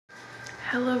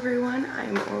Hello everyone,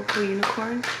 I'm Oracle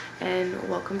Unicorn and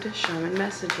welcome to Shaman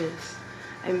Messages.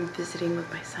 I'm visiting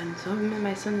with my son, so I'm in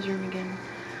my son's room again.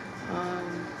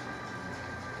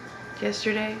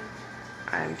 Yesterday,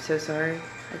 I'm so sorry,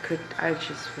 I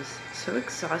just was so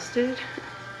exhausted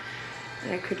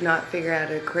and I could not figure out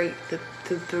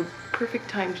the perfect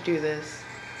time to do this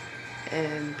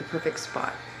and the perfect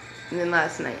spot. And then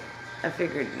last night, I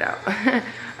figured it out. I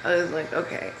was like,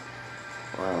 okay,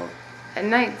 well, at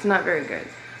night it's not very good.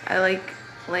 I like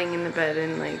laying in the bed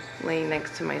and like laying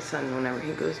next to my son whenever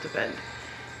he goes to bed.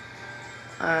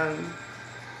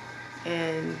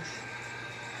 And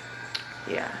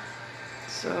yeah,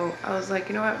 so I was like,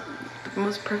 you know what, the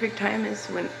most perfect time is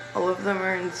when all of them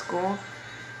are in school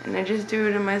and I just do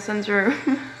it in my son's room.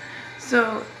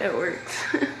 So it works.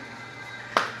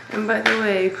 And by the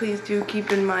way, please do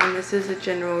keep in mind this is a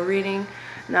general reading.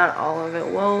 Not all of it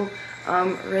will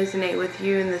resonate with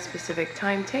you in this specific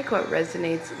time. Take what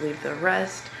resonates, leave the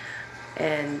rest,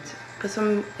 and put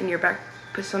some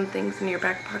things in your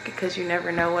back pocket, because you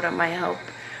never know what it might help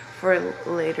for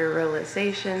later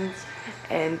realizations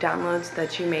and downloads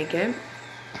that you may get.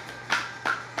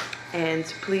 And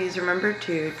please remember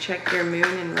to check your moon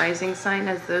and rising sign,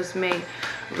 as those may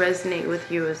resonate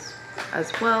with you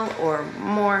as well or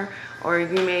more, or you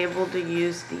may be able to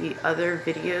use the other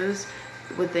videos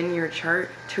within your chart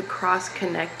to cross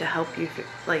connect to help you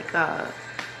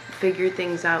figure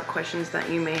things out, questions that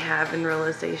you may have and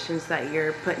realizations that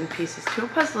you're putting pieces to a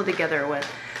puzzle together with.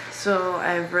 So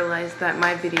I've realized that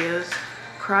my videos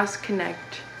cross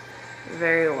connect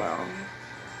very well.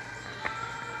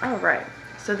 Alright,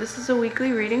 so this is a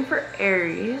weekly reading for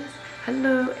Aries.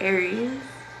 Hello Aries.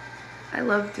 I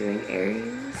love doing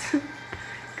Aries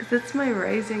because it's my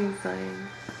rising sign.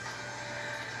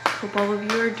 Hope all of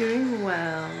you are doing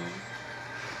well.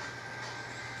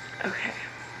 Okay.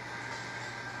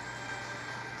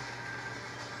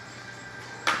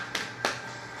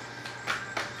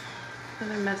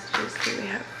 What other messages do we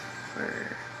have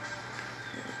for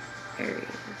Aries?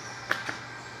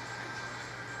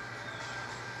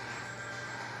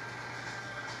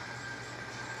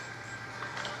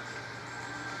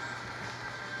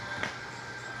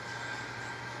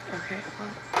 Okay,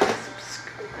 well, let's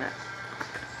scoot that.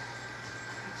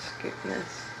 Scoot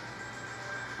this.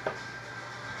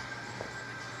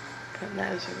 Put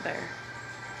that over there.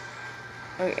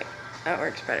 Okay, that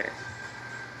works better.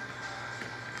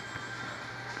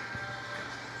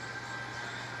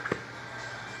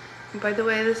 By the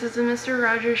way, this is a Mr.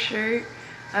 Rogers shirt.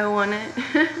 I won it.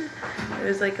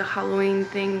 There's like a Halloween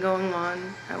thing going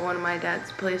on at one of my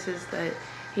dad's places that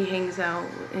he hangs out,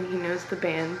 and he knows the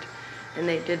band, and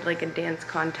they did like a dance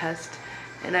contest,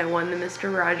 and I won the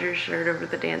Mr. Rogers shirt over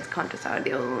the dance contest. I was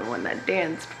the only one that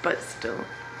danced, but still,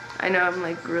 I know I'm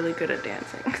like really good at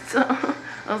dancing, so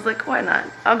I was like, why not?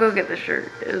 I'll go get the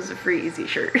shirt. It was a free, easy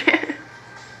shirt.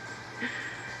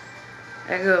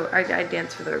 I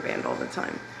dance for their band all the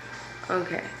time.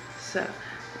 Okay, so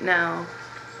now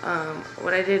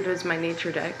what I did was my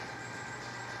nature deck,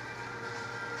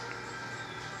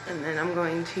 and then I'm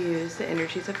going to use the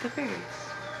energies of the fairies.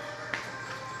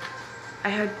 I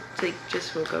had like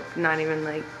just woke up not even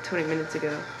like 20 minutes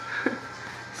ago.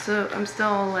 So I'm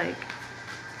still like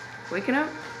waking up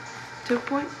to a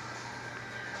point.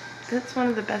 That's one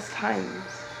of the best times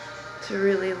to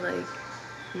really like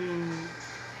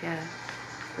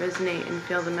resonate and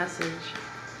feel the message.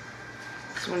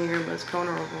 It's when you're most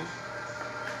vulnerable.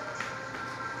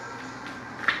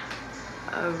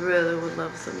 I really would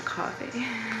love some coffee.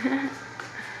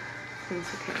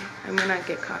 It's okay, I may not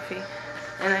get coffee.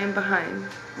 And I am behind,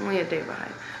 only a day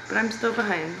behind, but I'm still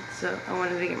behind, so I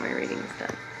wanted to get my readings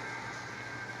done.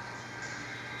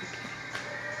 Okay.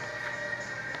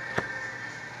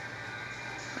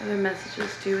 What other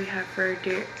messages do we have for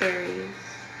dear Aries?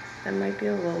 That might be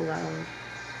a little loud.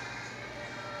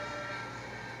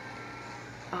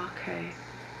 Okay.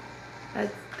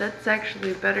 That's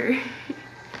actually better.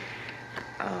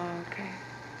 Oh, okay.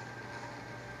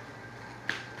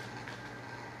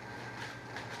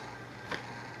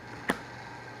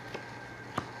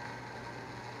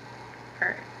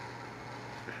 Alright.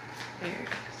 There it is.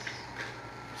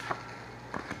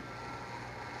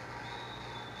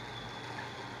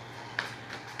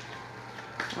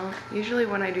 Well, usually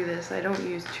when I do this, I don't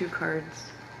use two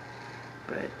cards,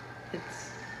 but it's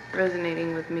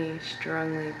resonating with me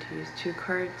strongly to use two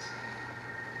cards.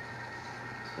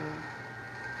 So,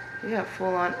 we got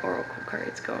full-on oracle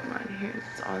cards going on here.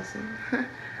 It's awesome.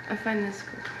 I find this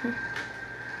cool.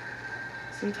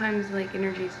 Sometimes, like,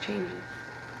 energies changes.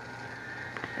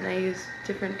 And I use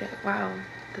different wow,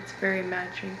 that's very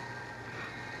matching.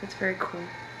 That's very cool.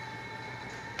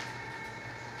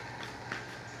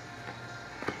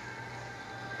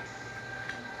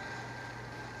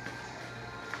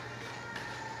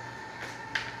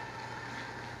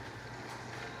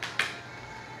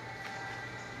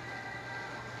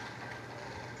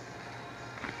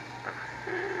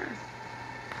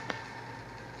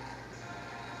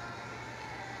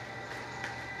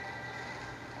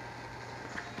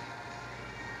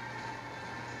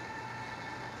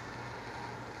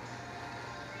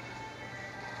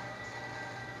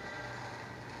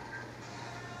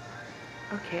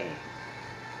 Okay.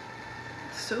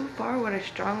 So far, what I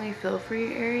strongly feel for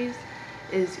you, Aries,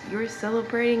 is you're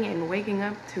celebrating and waking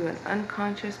up to an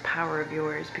unconscious power of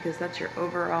yours, because that's your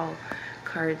overall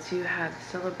cards. You have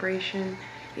celebration,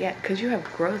 yeah, because you have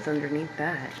growth underneath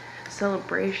that.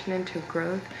 Celebration into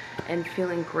growth and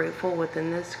feeling grateful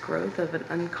within this growth of an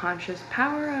unconscious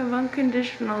power of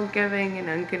unconditional giving and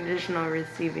unconditional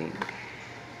receiving.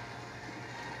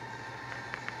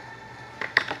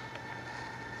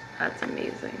 That's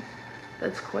amazing.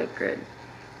 That's quite good.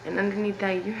 And underneath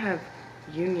that, you have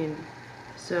union.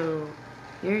 So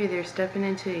you're either stepping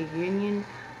into a union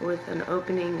with an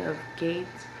opening of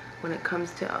gates when it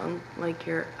comes to like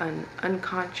your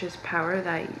unconscious power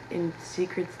that in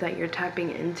secrets that you're tapping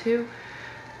into.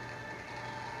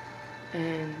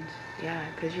 And yeah,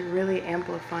 because you're really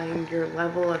amplifying your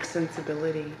level of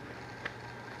sensibility,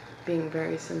 being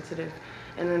very sensitive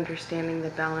and understanding the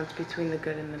balance between the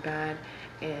good and the bad,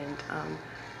 and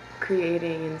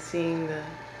creating and seeing the,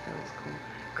 that was cool,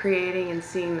 creating and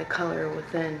seeing the color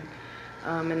within,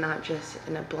 and not just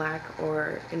in a black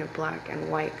or in a black and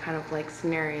white kind of like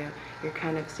scenario. You're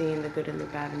kind of seeing the good and the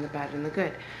bad and the bad and the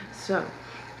good. So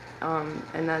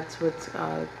and that's what's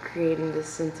creating this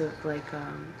sense of like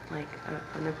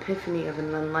an epiphany of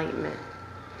an enlightenment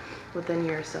within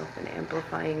yourself, and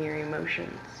amplifying your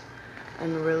emotions,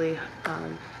 and really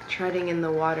treading in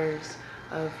the waters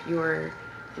of your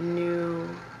new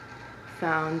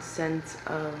found sense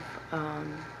of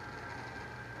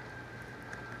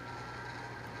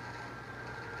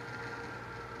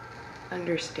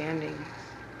understanding,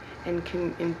 and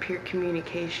in pure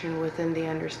communication within the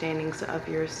understandings of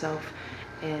yourself,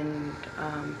 and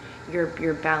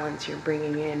your balance you're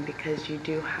bringing in, because you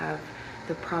do have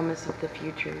the promise of the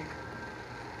future.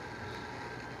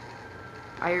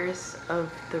 Iris of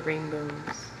the rainbows.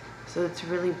 So it's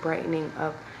really brightening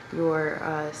up your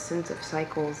sense of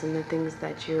cycles and the things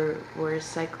that you were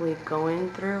cyclically going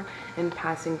through and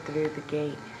passing through the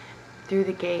gate. Through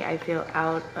the gate, I feel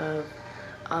out of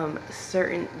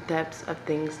certain depths of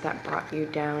things that brought you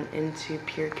down into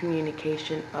pure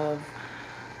communication of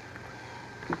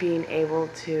being able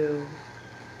to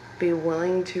be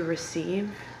willing to receive,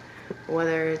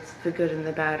 whether it's the good and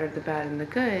the bad or the bad and the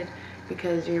good,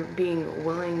 because you're being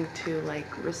willing to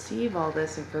like receive all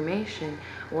this information,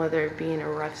 whether it be in a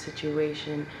rough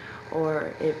situation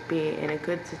or it be in a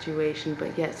good situation,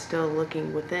 but yet still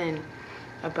looking within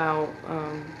about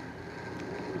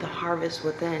the harvest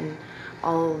within,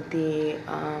 all of the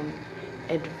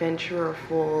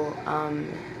adventureful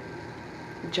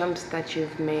jumps that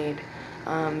you've made,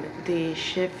 the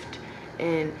shift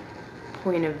in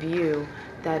point of view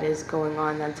that is going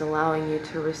on, that's allowing you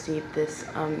to receive this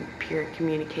pure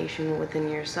communication within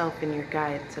yourself and your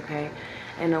guides, okay?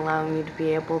 And allowing you to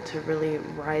be able to really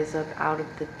rise up out of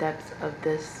the depths of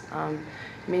this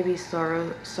maybe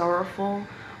sorrowful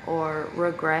or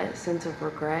sense of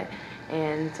regret,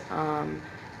 and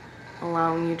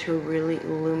allowing you to really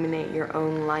illuminate your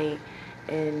own light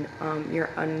and your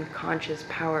unconscious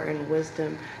power and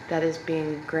wisdom that is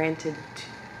being granted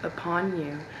upon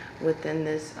you within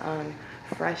this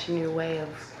fresh new way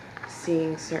of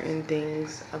seeing certain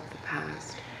things of the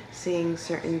past, seeing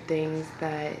certain things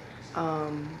that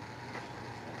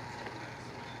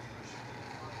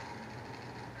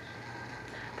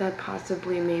that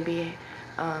possibly maybe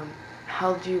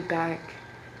held you back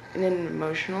in an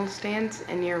emotional stance,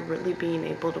 and you're really being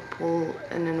able to pull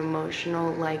in an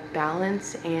emotional like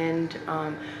balance and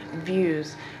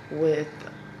views with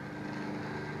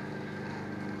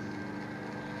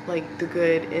like the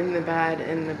good in the bad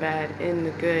and the bad in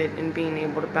the good, and being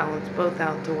able to balance both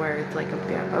out to where it's like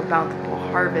a bountiful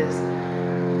harvest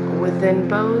within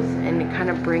both, and kind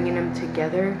of bringing them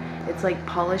together. It's like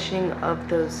polishing of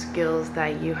those skills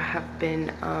that you have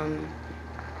been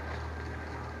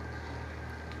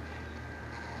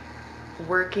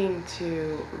working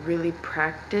to really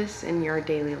practice in your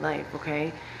daily life,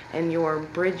 okay? And you're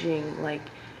bridging like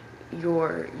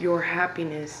your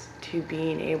happiness to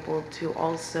being able to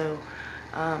also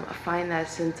find that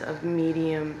sense of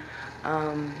medium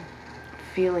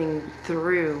feeling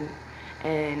through,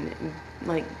 and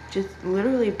like just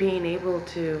literally being able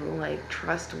to like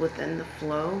trust within the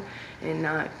flow, and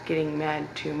not getting mad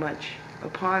too much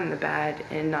upon the bad,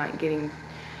 and not getting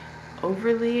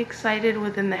overly excited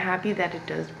within the happy that it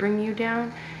does bring you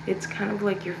down. It's kind of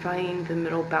like you're finding the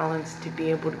middle balance to be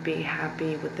able to be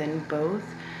happy within both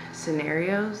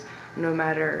scenarios, no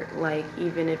matter like,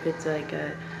 even if it's like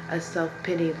a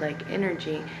self-pity like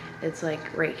energy, it's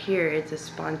like right here it's a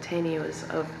spontaneous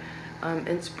of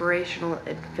inspirational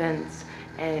events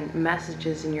and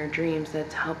messages in your dreams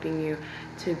that's helping you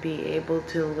to be able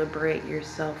to liberate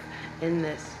yourself in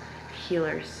this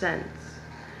healer sense,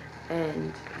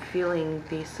 and feeling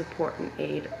the support and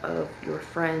aid of your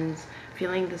friends,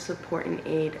 feeling the support and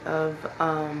aid of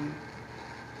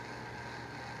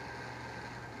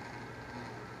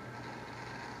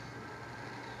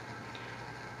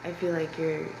I feel like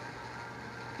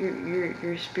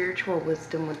your spiritual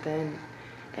wisdom within,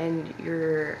 and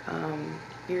your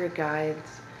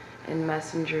guides and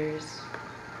messengers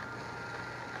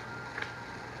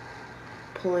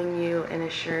pulling you and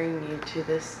assuring you to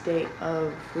this state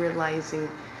of realizing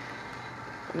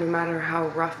no matter how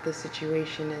rough the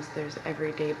situation is, there's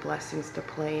everyday blessings to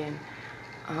play in.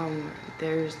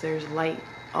 There's light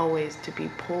always to be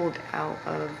pulled out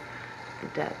of the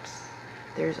depths.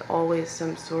 There's always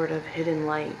some sort of hidden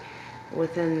light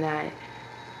within that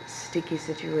sticky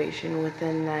situation,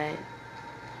 within that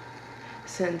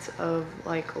sense of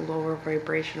like lower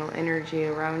vibrational energy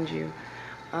around you.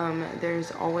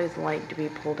 There's always light to be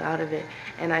pulled out of it,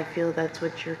 and I feel that's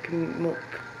what you're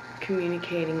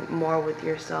communicating more with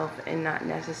yourself, and not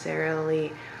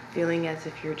necessarily feeling as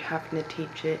if you're having to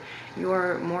teach it.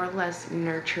 You're more or less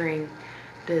nurturing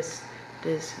this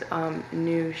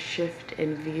new shift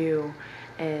in view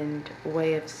and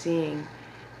way of seeing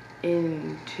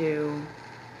into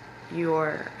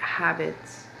your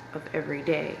habits of every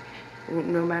day,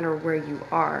 no matter where you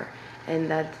are.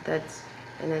 And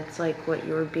and it's like what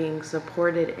you're being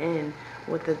supported in,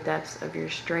 with the depths of your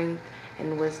strength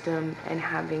and wisdom and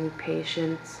having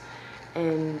patience.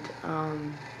 And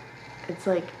it's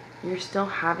like you're still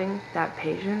having that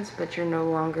patience, but you're no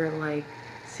longer like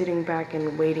sitting back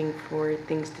and waiting for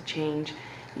things to change.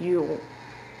 You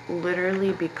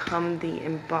literally become the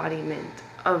embodiment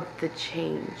of the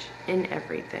change in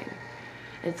everything.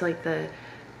 It's like the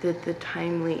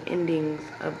timely endings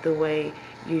of the way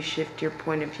you shift your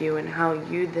point of view, and how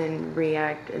you then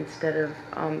react, instead of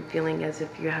feeling as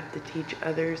if you have to teach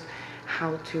others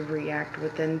how to react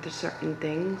within the certain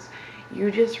things.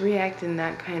 You just react in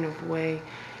that kind of way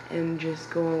and just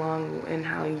go along in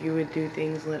how you would do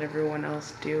things, let everyone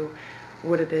else do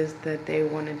what it is that they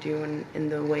want to do in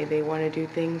the way they want to do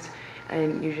things,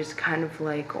 and you just kind of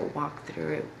like walk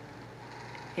through it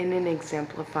in an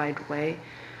exemplified way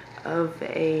of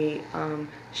a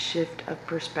shift of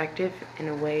perspective, in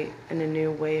a new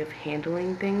way of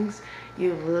handling things.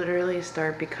 You literally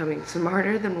start becoming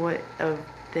smarter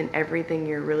than everything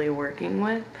you're really working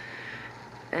with,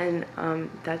 and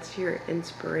that's your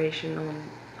inspirational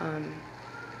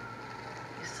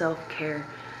self-care.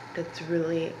 That's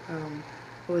really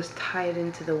was tied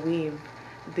into the weave,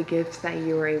 the gifts that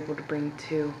you were able to bring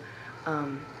to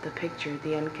the picture,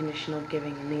 the unconditional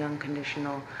giving and the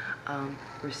unconditional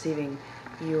receiving.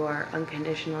 You are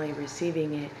unconditionally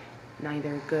receiving it,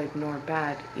 neither good nor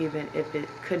bad. Even if it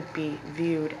could be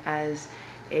viewed as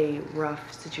a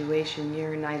rough situation,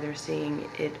 you're neither seeing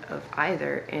it of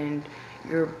either, and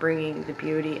you're bringing the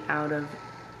beauty out of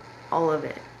all of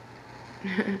it.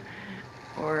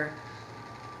 Or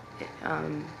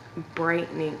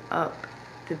brightening up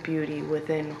the beauty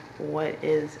within what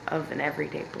is of an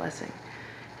everyday blessing,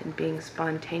 and being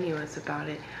spontaneous about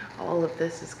it. All of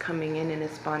this is coming in a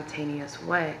spontaneous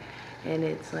way, and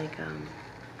it's like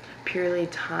purely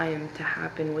timed to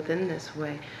happen within this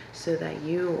way, so that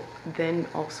you then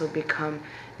also become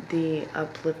the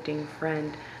uplifting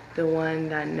friend, the one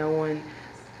that no one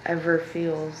ever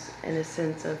feels in a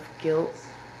sense of guilt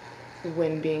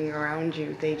when being around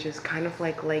you. They just kind of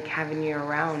like having you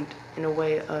around in a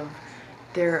way of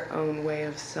their own way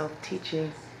of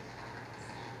self-teaching.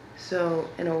 So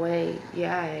in a way,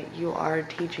 yeah, you are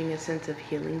teaching a sense of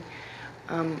healing,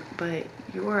 but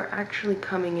you are actually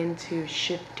coming into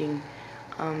shifting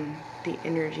the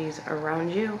energies around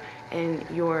you, and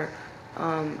you're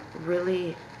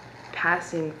really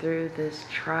passing through this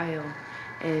trial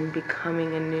and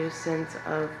becoming a new sense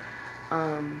of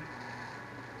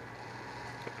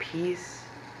peace,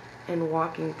 and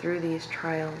walking through these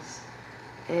trials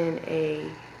in a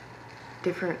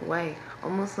different way,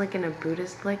 almost like in a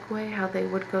Buddhist-like way, how they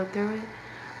would go through it.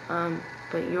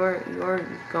 But you're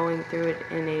going through it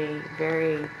in a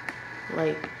very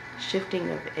like shifting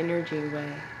of energy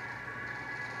way,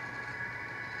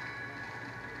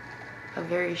 a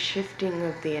very shifting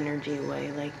of the energy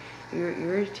way. Like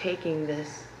you're taking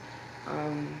this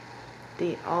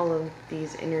all of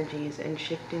these energies and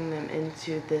shifting them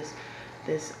into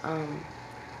this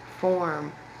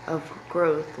form of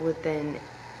growth within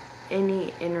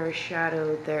any inner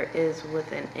shadow there is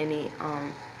within any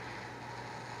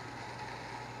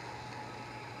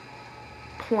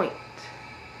point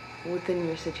within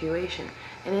your situation.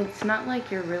 And it's not like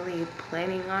you're really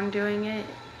planning on doing it.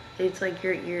 It's like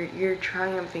you're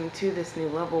triumphing to this new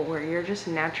level where you're just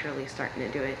naturally starting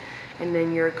to do it, and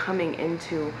then you're coming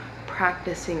into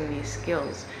practicing these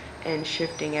skills and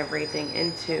shifting everything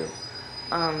into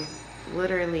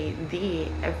literally the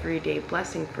everyday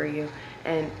blessing for you.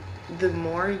 And the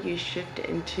more you shift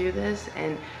into this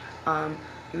and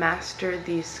master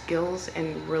these skills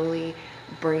and really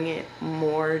bring it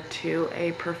more to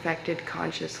a perfected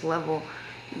conscious level,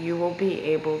 you will be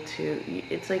able to,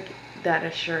 it's like that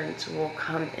assurance will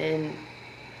come in.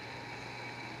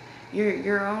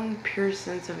 Your own pure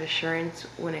sense of assurance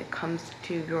when it comes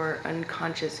to your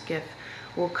unconscious gift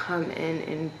will come in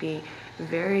and be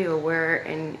very aware,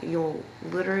 and you'll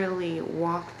literally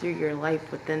walk through your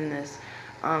life within this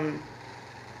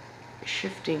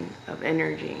shifting of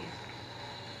energy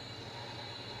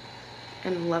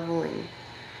and leveling.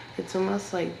 It's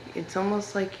almost like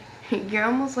you're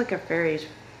almost like a fairy,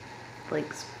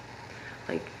 like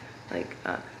like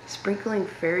sprinkling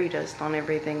fairy dust on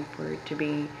everything for it to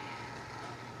be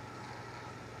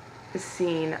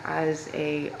seen as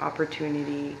a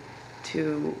opportunity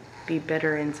to be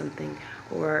better in something,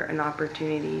 or an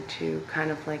opportunity to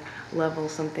kind of like level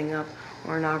something up,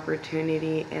 or an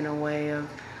opportunity in a way of,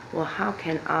 well, how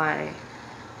can I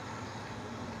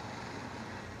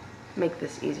make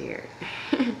this easier?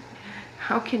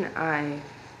 How can I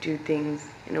do things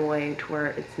in a way to where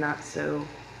it's not so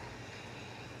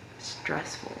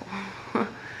stressful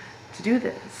to do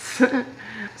this?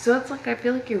 So it's like, I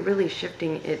feel like you're really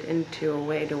shifting it into a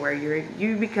way to where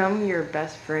you become your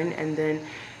best friend, and then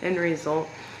in result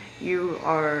you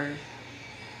are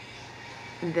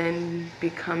then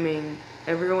becoming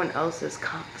everyone else's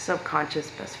subconscious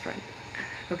best friend.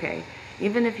 Okay,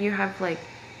 even if you have like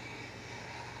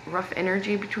rough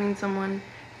energy between someone,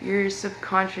 you're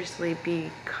subconsciously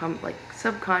become like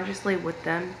subconsciously with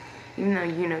them, even though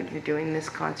you know you're doing this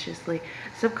consciously,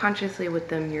 subconsciously with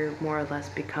them you're more or less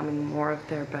becoming more of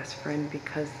their best friend,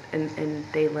 because and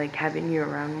they like having you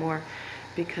around more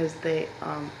because they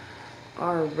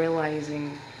are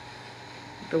realizing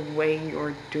the way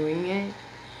you're doing it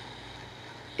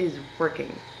is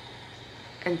working.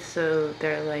 And so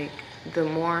they're like, the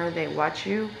more they watch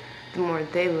you, the more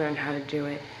they learn how to do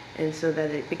it, and so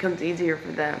that it becomes easier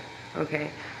for them.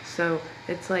 Okay, so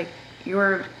it's like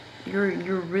you're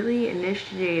really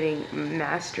initiating,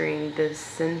 mastering this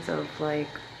sense of like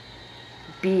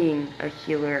being a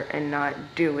healer and not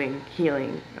doing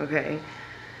healing. Okay,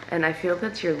 and I feel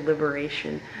that's your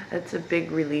liberation. That's a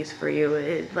big release for you.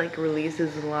 It like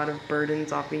releases a lot of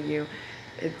burdens off of you.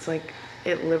 It's like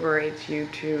it liberates you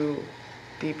to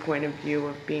the point of view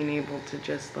of being able to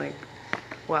just like,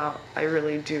 wow, I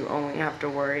really do only have to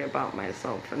worry about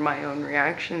myself and my own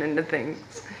reaction into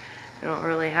things. I don't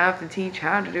really have to teach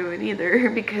how to do it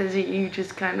either, because you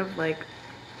just kind of like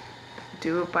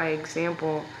do it by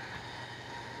example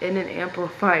in an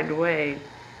amplified way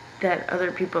that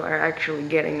other people are actually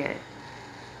getting it.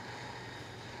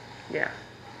 Yeah.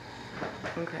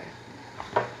 Okay.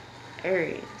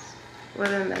 Aries, what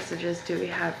other messages do we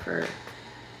have for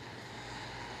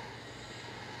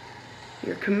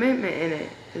your commitment? In it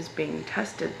is being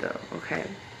tested though, okay?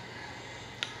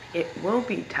 It will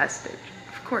be tested,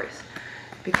 of course,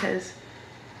 because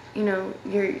you know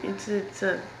it's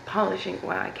a polishing.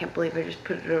 Wow, I can't believe I just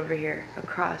put it over here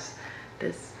across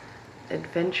this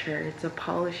adventure. It's a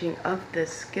polishing of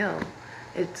this skill.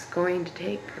 It's going to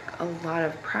take a lot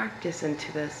of practice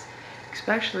into this,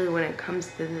 especially when it comes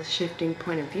to this shifting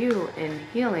point of view and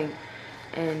healing,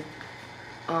 and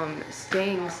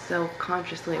staying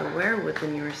self-consciously aware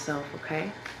within yourself, okay?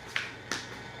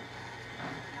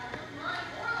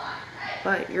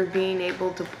 But you're being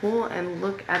able to pull and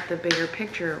look at the bigger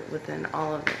picture within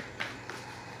all of it.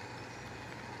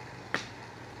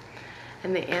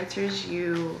 And the answers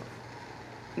you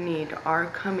need are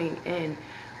coming in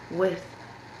with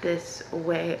this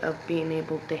way of being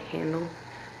able to handle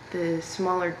the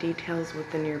smaller details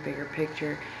within your bigger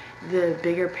picture. The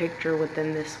bigger picture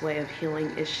within this way of healing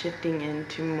is shifting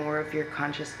into more of your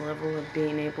conscious level of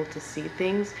being able to see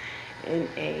things in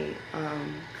a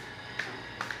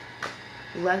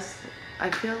less,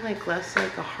 I feel like less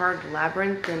like a hard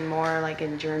labyrinth and more like a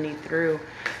journey through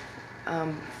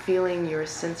feeling your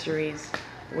sensories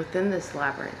within this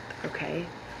labyrinth, okay?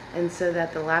 And so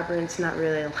that the labyrinth's not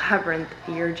really a labyrinth,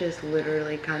 you're just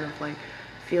literally kind of like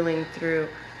feeling through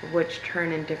which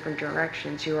turn in different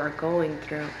directions you are going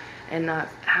through, and not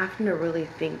having to really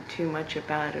think too much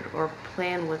about it or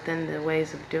plan within the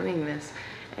ways of doing this.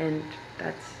 And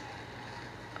that's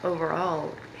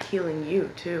overall healing you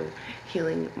too,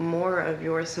 healing more of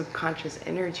your subconscious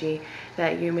energy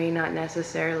that you may not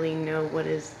necessarily know what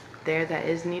is there that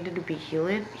is needed to be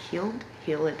healed,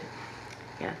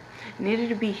 yeah, needed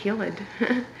to be healed.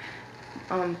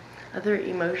 Other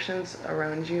emotions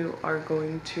around you are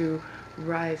going to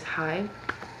rise high,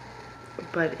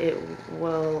 but it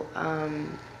will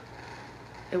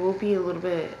be a little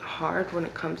bit hard when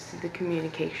it comes to the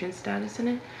communication status in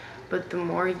it. But the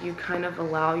more you kind of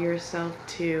allow yourself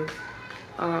to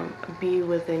be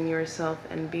within yourself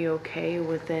and be okay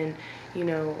within, you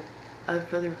know,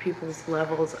 other people's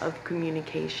levels of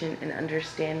communication and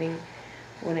understanding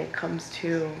when it comes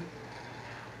to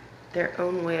their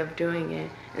own way of doing it,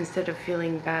 instead of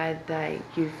feeling bad that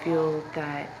you feel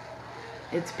that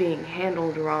it's being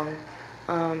handled wrong,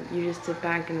 you just sit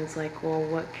back and it's like, well,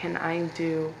 what can I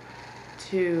do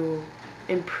to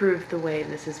improve the way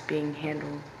this is being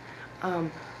handled?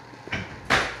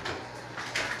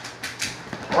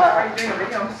 What are you doing a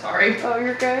video? I'm sorry. Oh,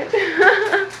 you're good.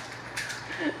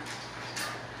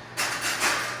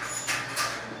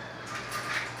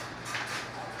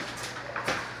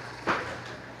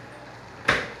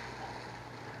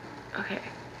 Okay,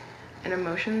 and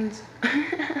emotions.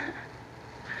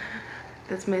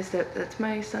 That's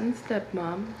my son's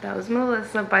stepmom. That was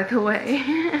Melissa, by the way.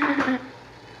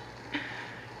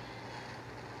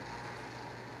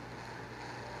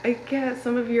 I guess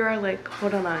some of you are like,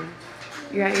 hold on.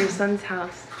 You're at your son's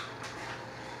house.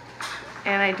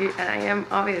 And I am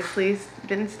obviously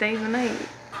been staying the night.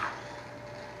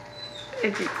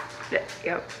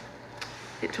 Yep.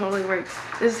 It totally works.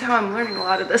 This is how I'm learning a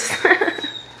lot of this.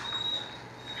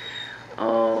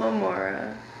 Oh,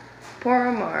 Amara. Poor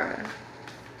Amara.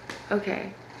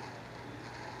 Okay.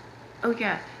 Oh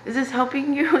yeah. Is this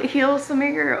helping you heal some of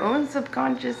your own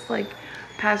subconscious, like,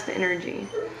 past energy?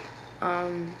 It's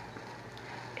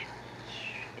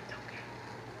okay.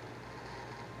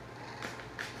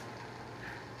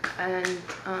 And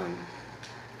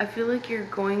I feel like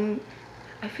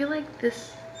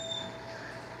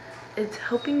it's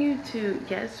helping you to,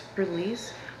 yes,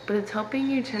 release, but it's helping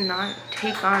you to not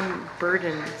take on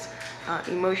burdens,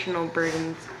 emotional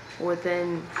burdens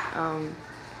within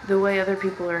the way other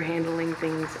people are handling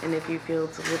things. And if you feel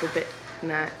it's a little bit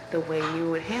not the way you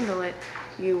would handle it,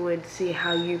 you would see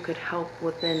how you could help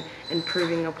within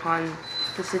improving upon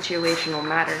the situational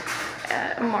matter.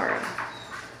 Amara.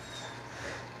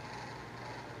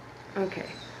 Okay.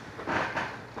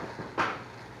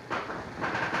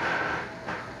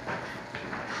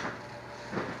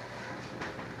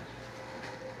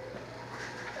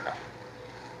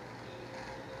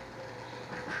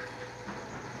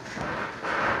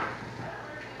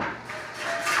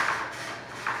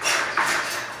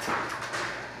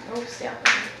 Oh, step.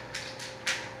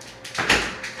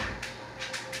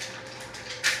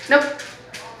 Nope.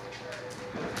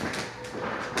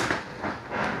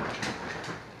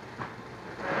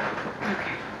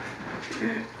 Okay.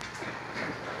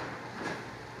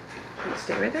 You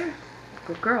stay right there.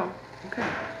 Good girl. Okay.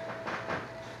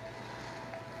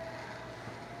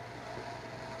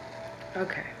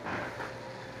 Okay.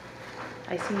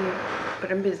 I see you,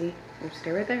 but I'm busy. You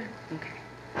stay right there. Okay.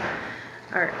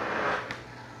 All right.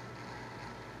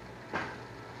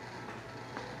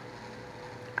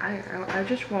 I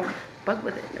just won't bug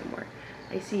with it no more.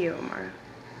 I see you, Amara.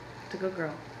 It's a good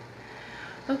girl.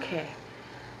 Okay.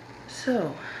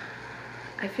 So,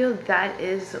 I feel that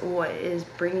is what is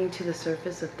bringing to the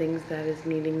surface of things that is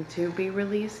needing to be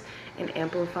released and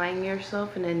amplifying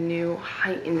yourself in a new,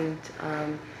 heightened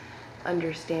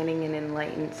understanding and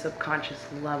enlightened subconscious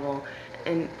level.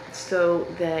 And so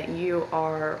that you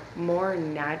are more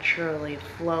naturally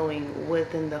flowing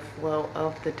within the flow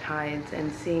of the tides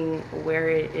and seeing where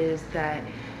it is that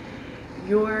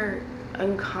your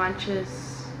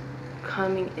unconscious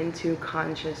coming into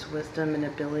conscious wisdom and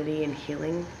ability and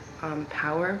healing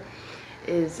power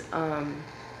is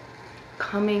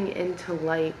coming into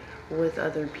light with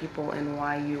other people and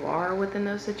why you are within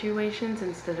those situations,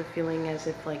 instead of feeling as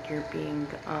if like you're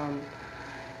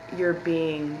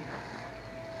being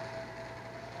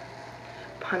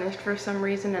punished for some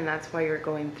reason and that's why you're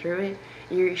going through it.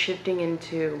 You're shifting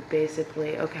into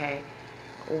basically, okay,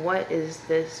 what is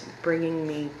this bringing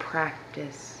me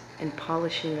practice and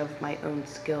polishing of my own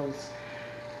skills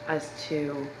as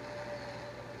to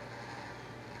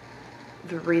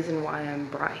the reason why I'm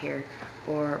brought here,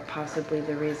 or possibly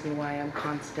the reason why I'm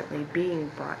constantly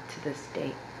being brought to this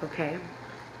state, okay?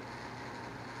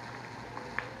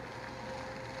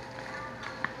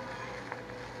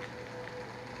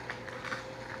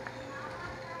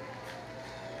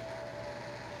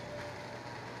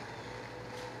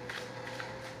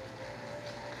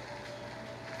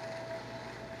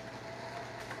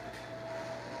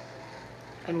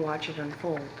 and watch it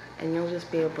unfold, and you'll just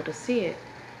be able to see it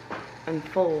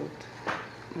unfold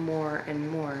more and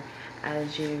more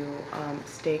as you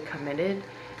stay committed.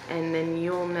 And then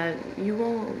you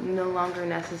will no longer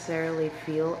necessarily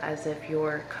feel as if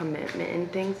your commitment in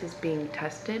things is being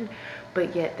tested,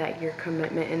 but yet that your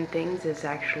commitment in things is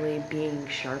actually being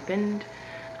sharpened,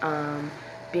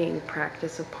 being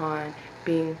practiced upon,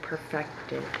 being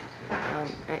perfected.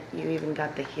 You even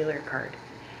got the healer card.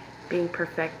 Being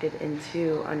perfected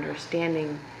into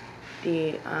understanding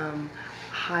the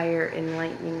higher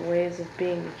enlightening ways of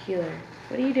being a healer.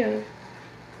 What are you doing?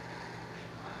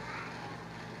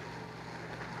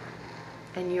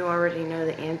 And you already know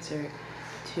the answer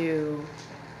to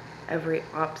every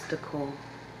obstacle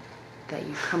that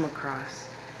you come across.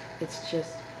 It's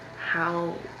just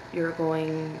how you're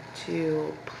going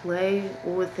to play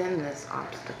within this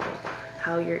obstacle.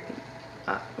 How you're,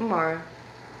 Amara,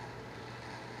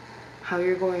 how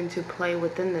you're going to play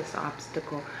within this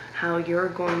obstacle. How you're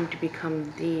going to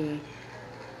become the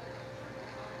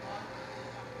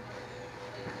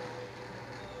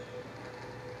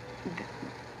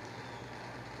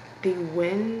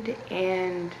wind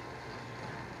and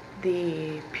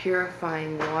the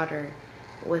purifying water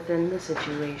within the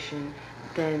situation,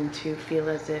 than to feel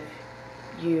as if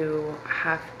you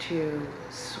have to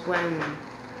swim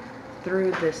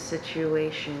through this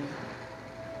situation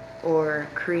or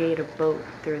create a boat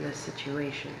through this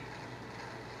situation.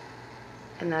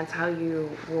 And that's how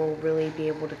you will really be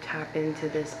able to tap into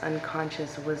this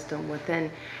unconscious wisdom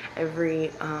within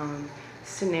every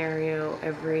scenario,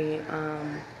 every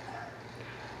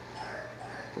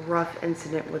rough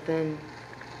incident within,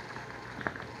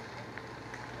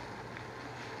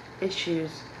 issues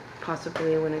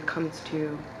possibly when it comes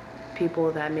to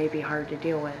people that may be hard to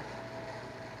deal with.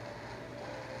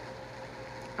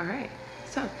 Alright,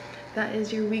 so that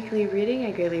is your weekly reading.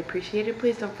 I greatly appreciate it.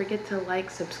 Please don't forget to like,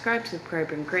 subscribe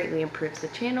greatly improves the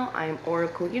channel. I am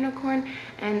Oracle Unicorn,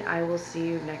 and I will see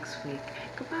you next week.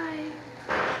 Goodbye.